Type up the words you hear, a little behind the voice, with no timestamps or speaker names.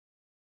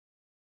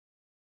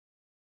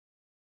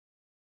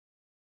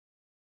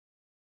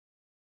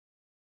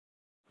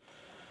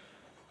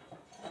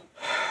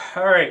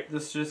Alright,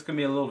 this is just going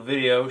to be a little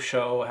video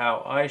show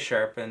how I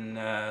sharpen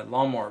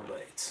lawnmower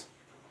blades.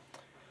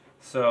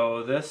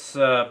 So this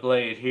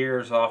blade here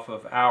is off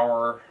of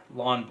our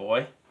Lawn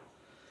Boy,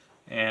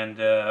 and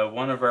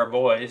one of our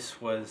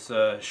boys was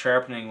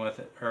sharpening with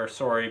it, or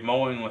sorry,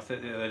 mowing with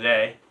it the other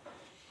day,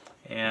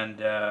 and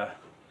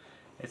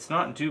it's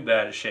not in too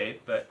bad a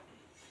shape, but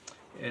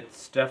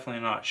it's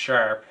definitely not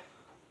sharp.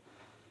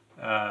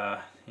 You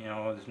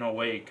know, there's no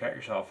way you cut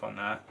yourself on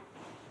that.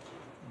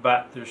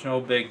 But there's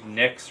no big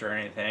nicks or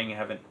anything. You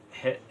haven't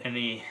hit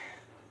any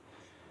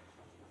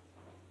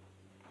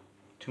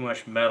too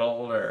much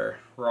metal or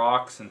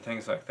rocks and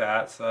things like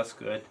that, so that's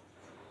good.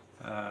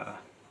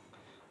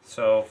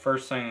 So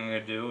first thing I'm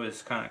going to do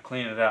is kind of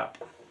clean it up.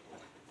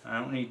 I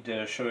don't need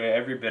to show you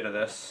every bit of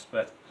this,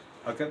 but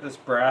I'll get this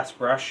brass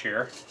brush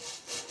here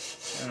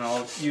and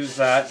I'll use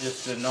that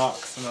just to knock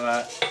some of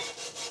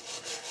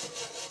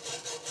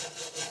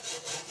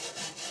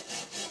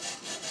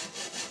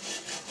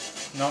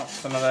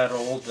that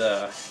old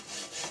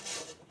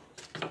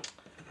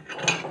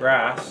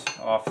grass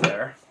off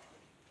there.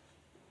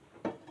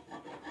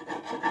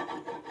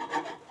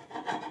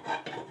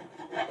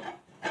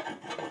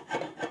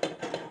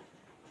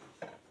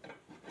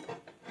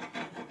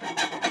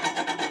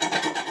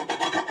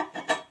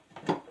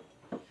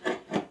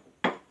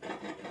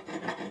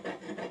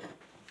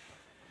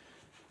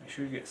 I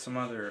should get some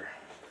other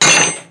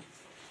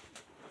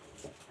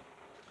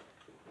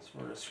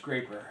sort of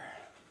scraper.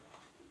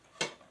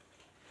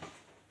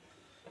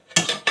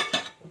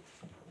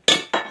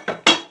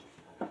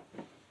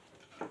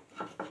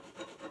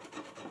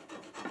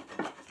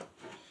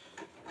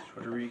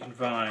 Whatever you can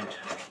find.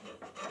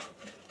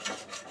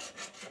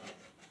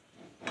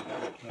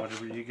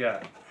 Whatever you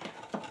got.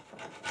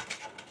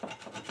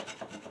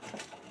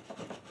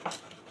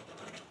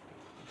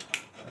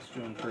 That's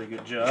doing a pretty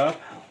good job.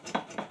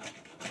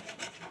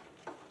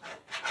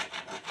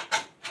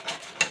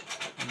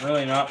 I'm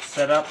really not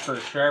set up for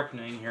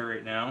sharpening here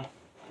right now.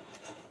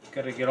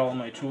 Got to get all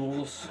my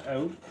tools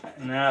out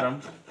and at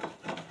them.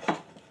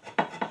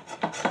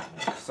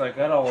 Because I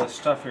got all this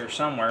stuff here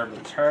somewhere, but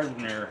it's hard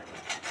when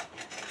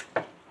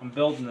I'm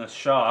building this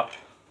shop,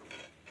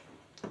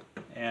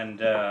 and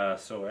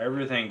so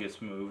everything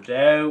gets moved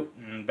out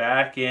and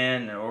back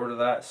in and over to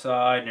that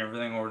side and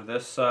everything over to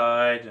this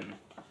side, and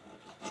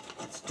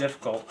it's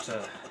difficult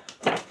to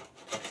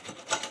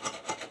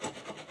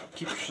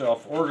keep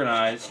yourself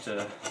organized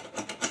to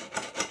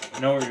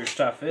know where your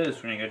stuff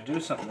is when you gotta do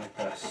something like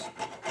this.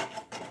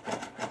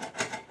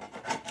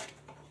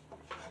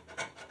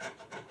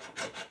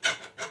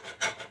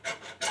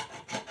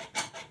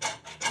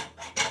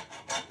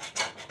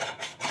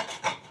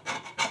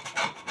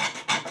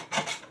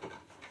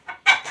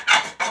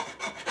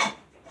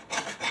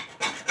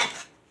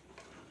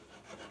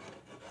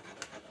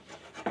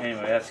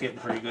 Anyway, that's getting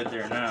pretty good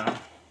there now.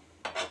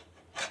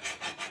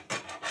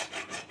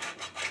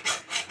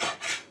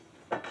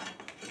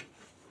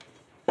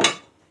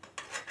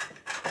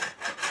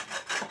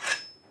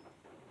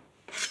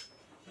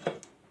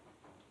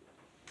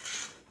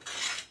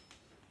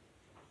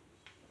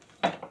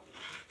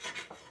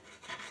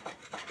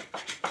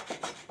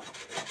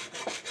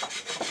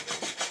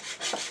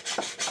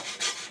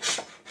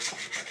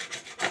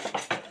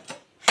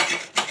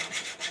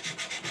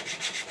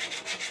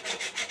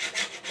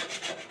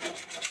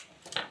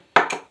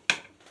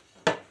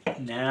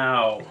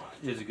 Now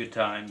is a good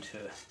time to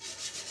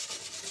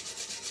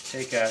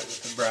take out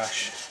with the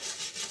brush.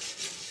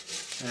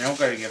 And I don't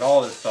got to get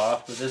all this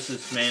off, but this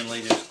is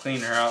mainly just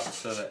clean her out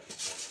so that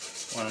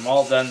when I'm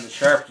all done the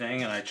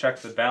sharpening and I check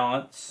the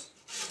balance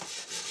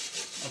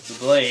of the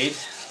blade,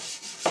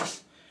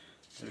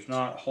 there's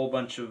not a whole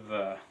bunch of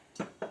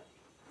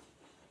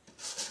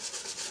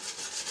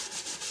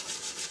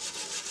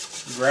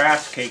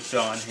grass caked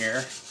on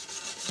here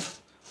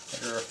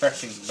that are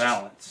affecting the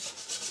balance.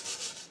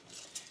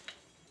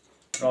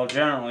 But I'll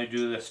generally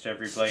do this to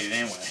every blade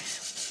anyway.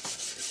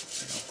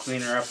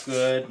 Clean her up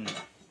good and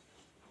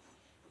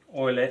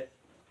oil it.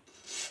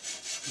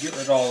 Get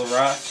rid of all the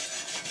rust.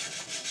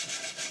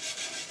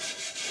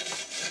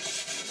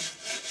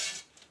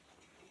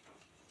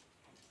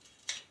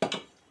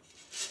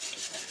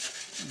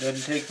 It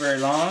doesn't take very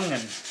long,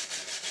 and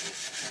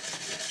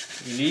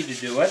you need to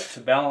do it to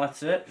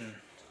balance it,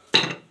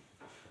 and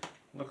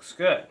looks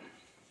good.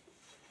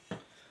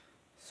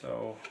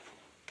 So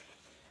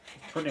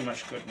pretty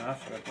much good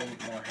enough. Got a little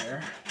bit more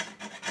here.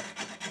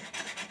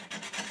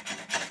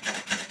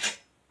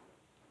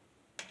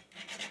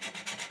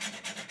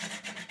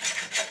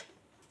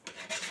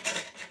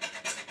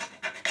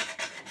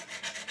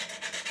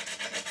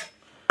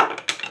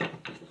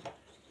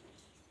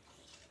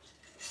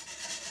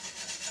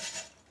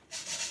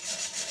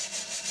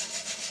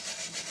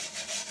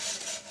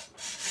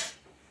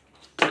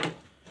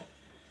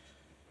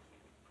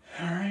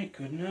 Alright,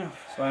 good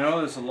enough. So I know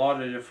there's a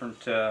lot of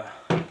different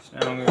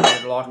now I'm going to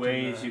get locked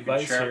ways you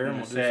can sharpen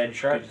this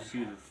edge. You could just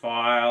use a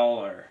file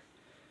or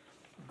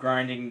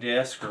grinding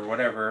disc or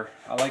whatever.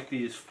 I like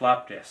these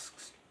flap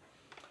discs.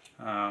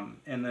 And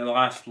they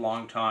last a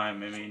long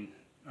time. I mean,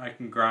 I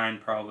can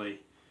grind probably,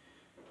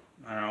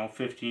 I don't know,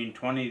 15,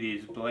 20 of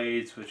these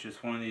blades with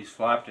just one of these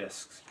flap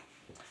discs.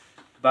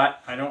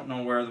 But I don't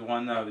know where the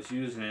one that I was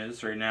using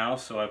is right now,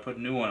 so I put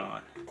a new one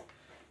on.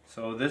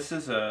 So this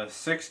is a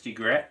 60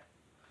 grit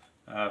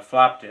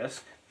flap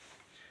disc.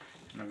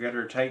 And I've got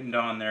her tightened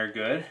on there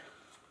good.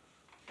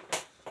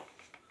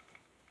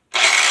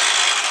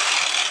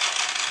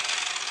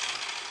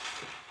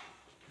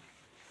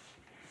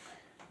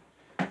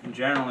 And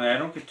generally I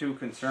don't get too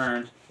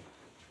concerned.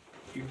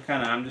 You can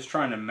kind of, I'm just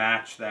trying to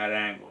match that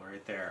angle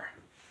right there.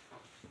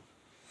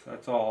 So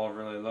that's all I'll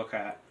really look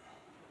at.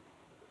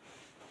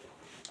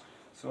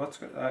 So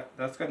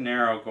that's got an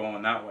arrow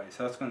going that way,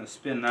 so that's going to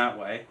spin that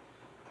way.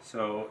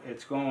 So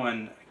it's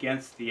going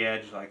against the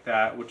edge like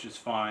that, which is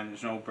fine,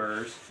 there's no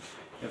burrs.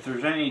 If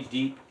there's any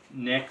deep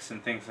nicks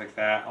and things like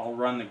that, I'll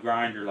run the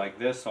grinder like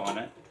this on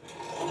it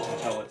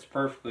until it's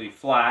perfectly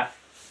flat,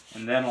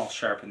 and then I'll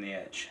sharpen the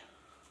edge.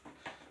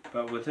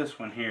 But with this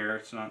one here,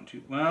 it's not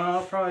too,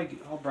 well,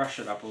 I'll brush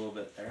it up a little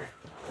bit there.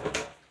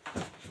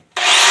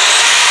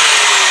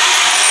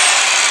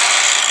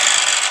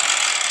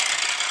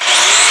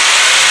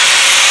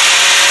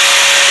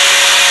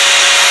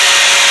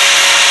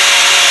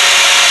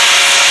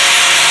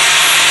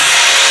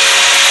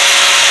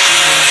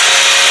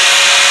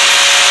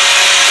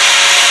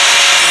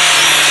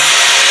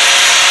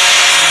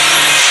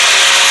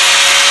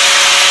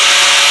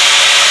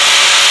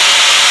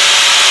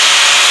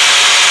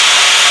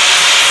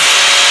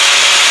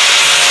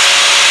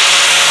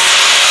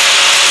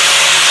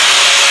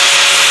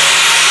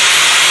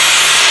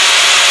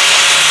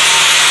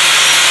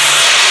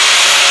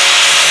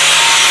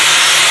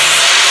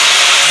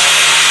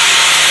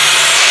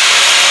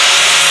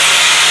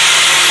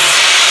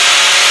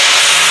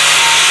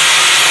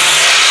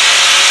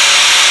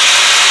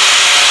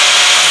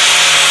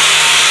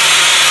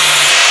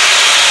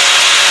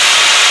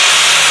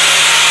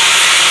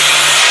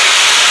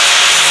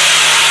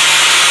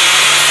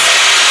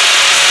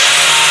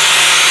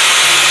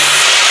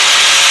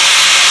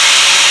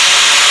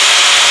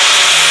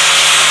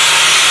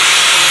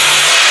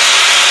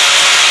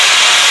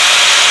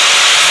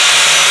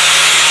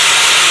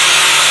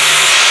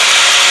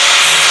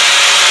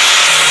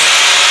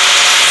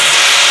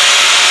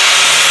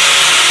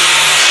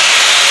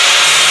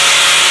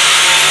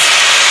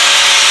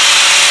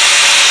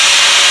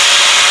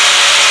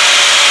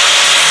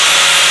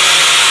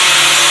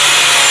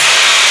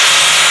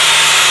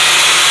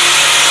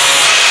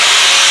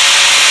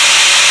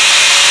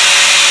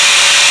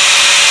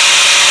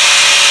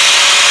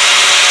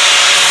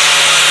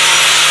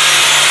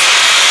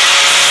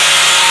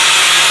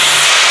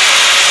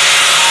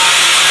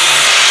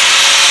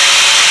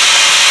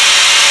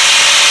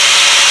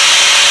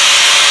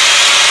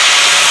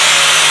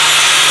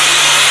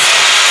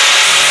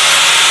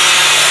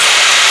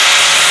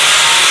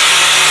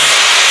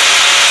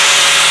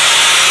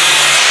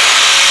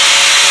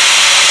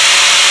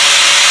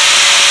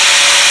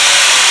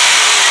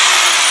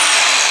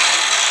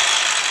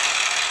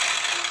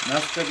 And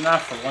that's good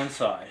enough for one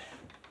side.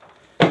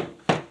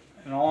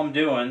 And all I'm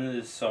doing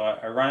is, so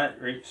I run it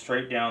right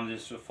straight down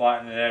just to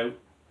flatten it out,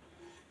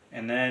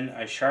 and then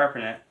I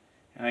sharpen it,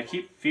 and I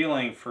keep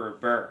feeling for a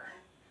burr.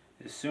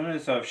 As soon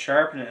as I've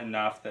sharpened it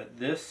enough that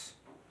this,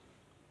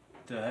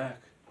 the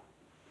heck,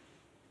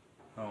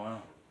 oh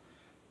wow,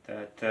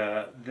 that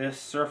this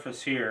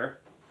surface here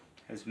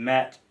has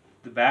met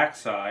the back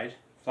side,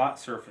 flat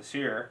surface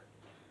here,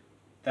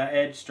 that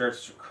edge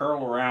starts to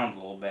curl around a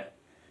little bit.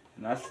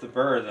 And that's the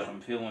burr that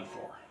I'm feeling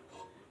for.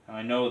 And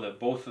I know that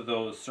both of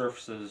those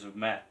surfaces have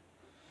met.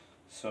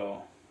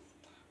 So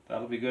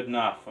that'll be good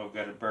enough. I've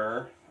got a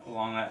burr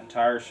along that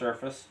entire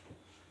surface.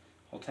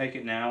 I'll take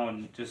it now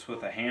and just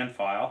with a hand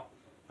file,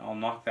 I'll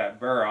knock that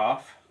burr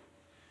off,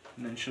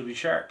 and then she'll be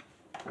sharp.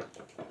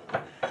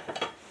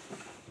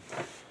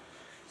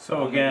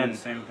 So again,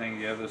 same thing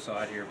the other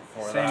side here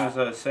before that. Same as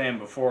I was saying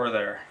before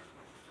there.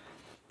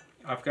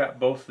 I've got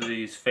both of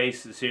these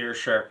faces here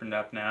sharpened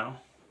up now.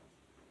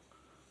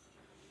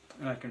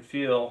 And I can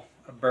feel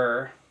a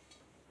burr,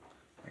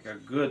 like a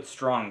good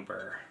strong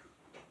burr,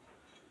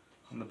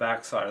 on the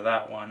back side of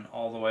that one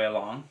all the way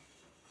along.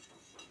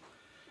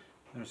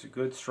 There's a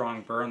good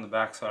strong burr on the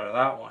back side of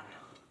that one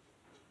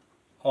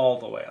all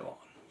the way along.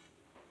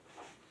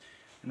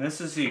 And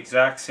this is the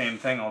exact same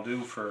thing I'll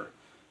do for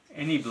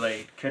any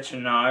blade,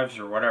 kitchen knives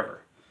or whatever.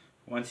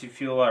 Once you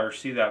feel or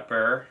see that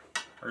burr,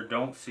 or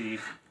don't see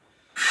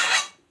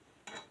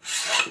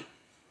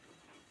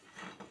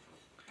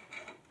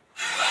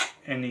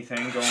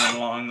anything going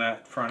along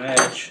that front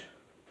edge,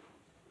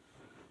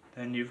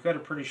 then you've got a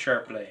pretty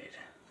sharp blade,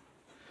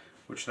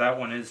 which that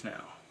one is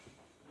now.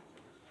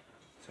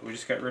 So we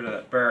just got rid of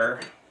that burr.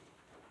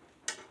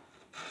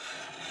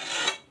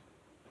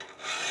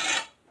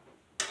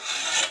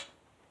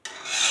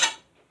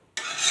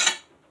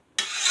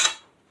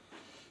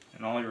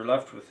 And all you're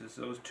left with is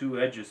those two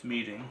edges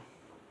meeting,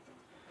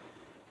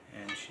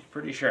 and she's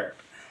pretty sharp.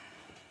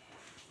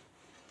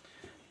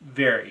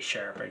 Very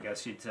sharp, I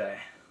guess you'd say.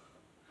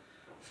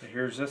 So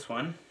here's this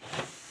one.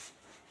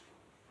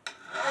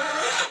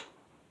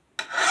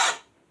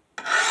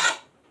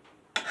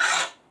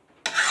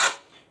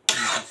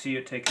 see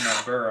it taking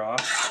that burr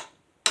off.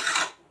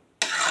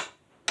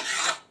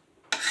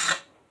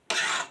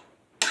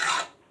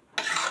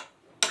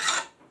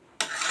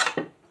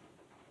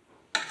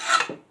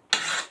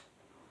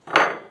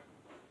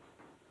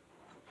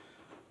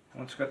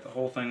 Once got the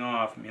whole thing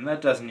off, I mean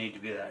that doesn't need to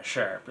be that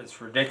sharp.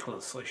 It's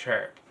ridiculously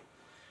sharp.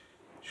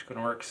 Just going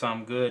to work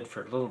some good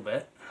for a little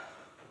bit.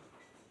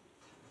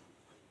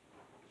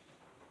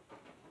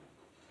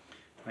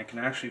 I can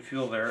actually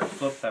feel there it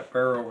flipped that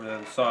burr over to the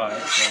other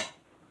side. So.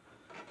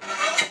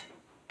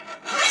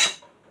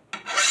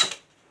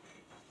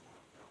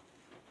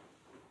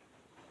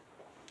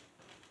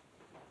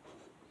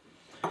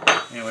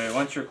 Anyway,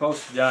 once you're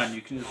close to done,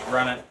 you can just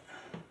run it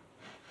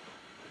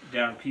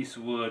down a piece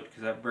of wood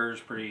because that burr is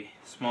pretty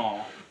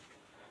small,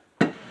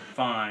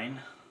 fine.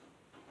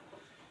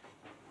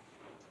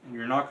 And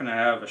you're not going to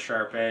have a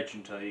sharp edge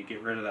until you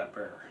get rid of that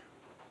burr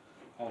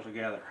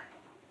altogether.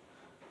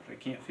 I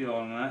can't feel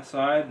on that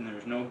side, and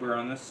there's no burr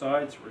on this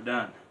side, so we're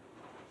done.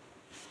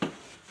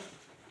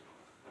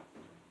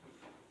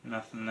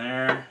 Nothing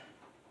there.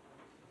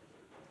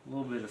 A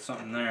little bit of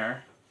something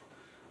there.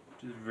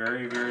 Just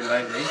very, very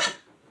lightly.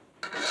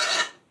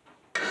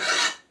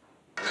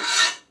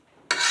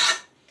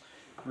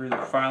 We're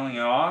either filing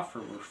it off or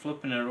we're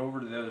flipping it over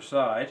to the other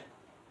side.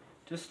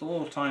 Just a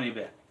little tiny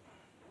bit.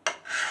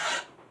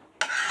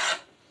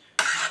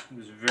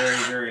 Just very,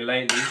 very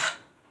lightly.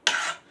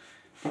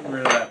 Get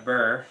rid of that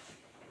burr.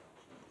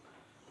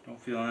 Don't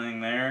feel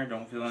anything there,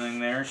 don't feel anything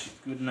there. She's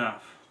good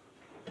enough.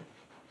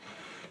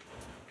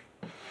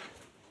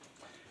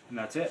 And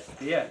that's it,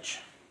 the edge.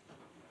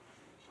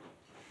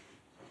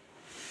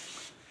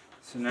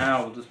 So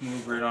now we'll just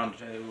move right on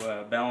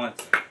to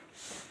balance.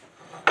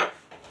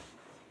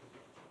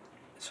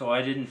 So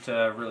I didn't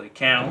really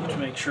count to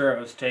make sure I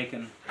was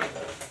taking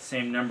the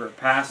same number of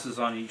passes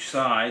on each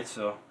side.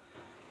 So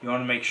you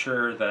want to make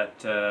sure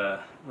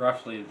that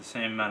roughly the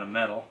same amount of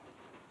metal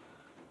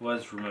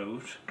was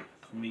removed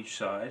from each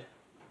side.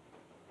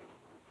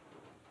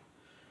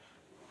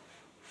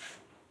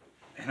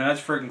 And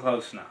that's freaking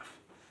close enough.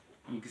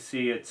 You can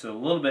see it's a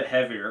little bit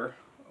heavier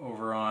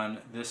over on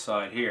this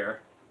side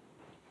here,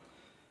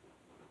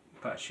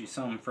 but she's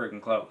something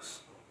freaking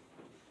close.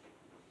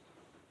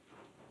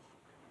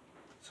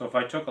 So if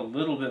I took a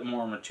little bit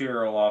more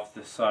material off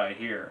this side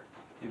here,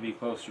 it'd be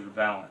closer to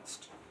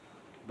balanced.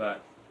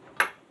 But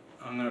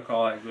I'm going to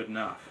call that good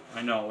enough.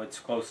 I know it's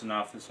close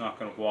enough, it's not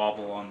going to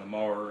wobble on the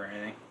mower or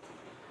anything.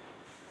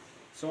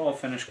 So I'll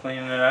finish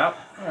cleaning it up.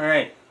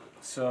 Alright,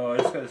 so I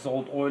just got this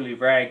old oily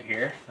rag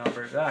here. I'll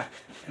bring it back.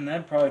 And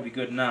that'd probably be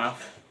good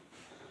enough.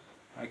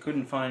 I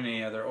couldn't find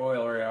any other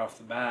oil right off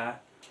the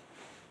bat.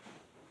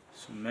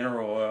 Some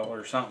mineral oil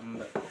or something,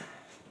 but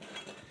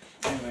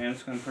anyway, I'm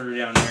just going to put her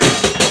down there.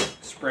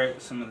 Spray it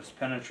with some of this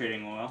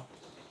penetrating oil.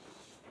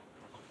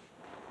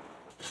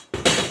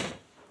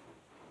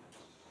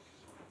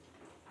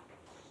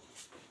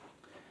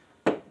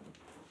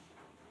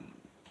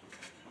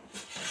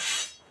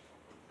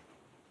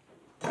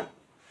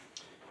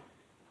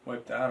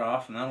 Wipe that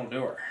off and that'll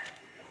do her.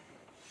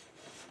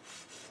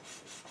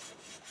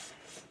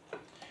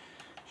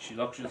 She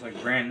looks just like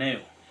brand new.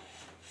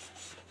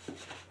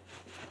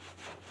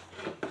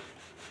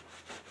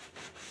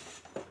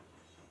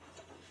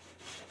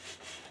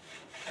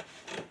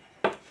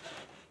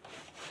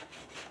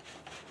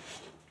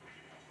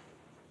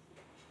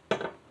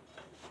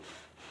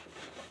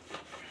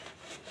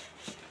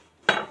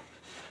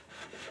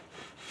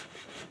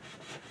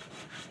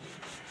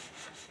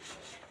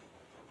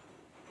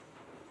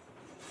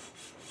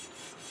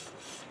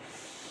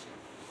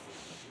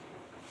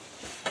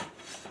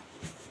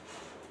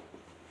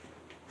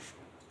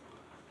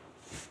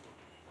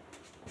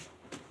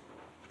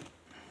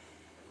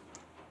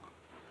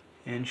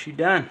 And she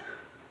done.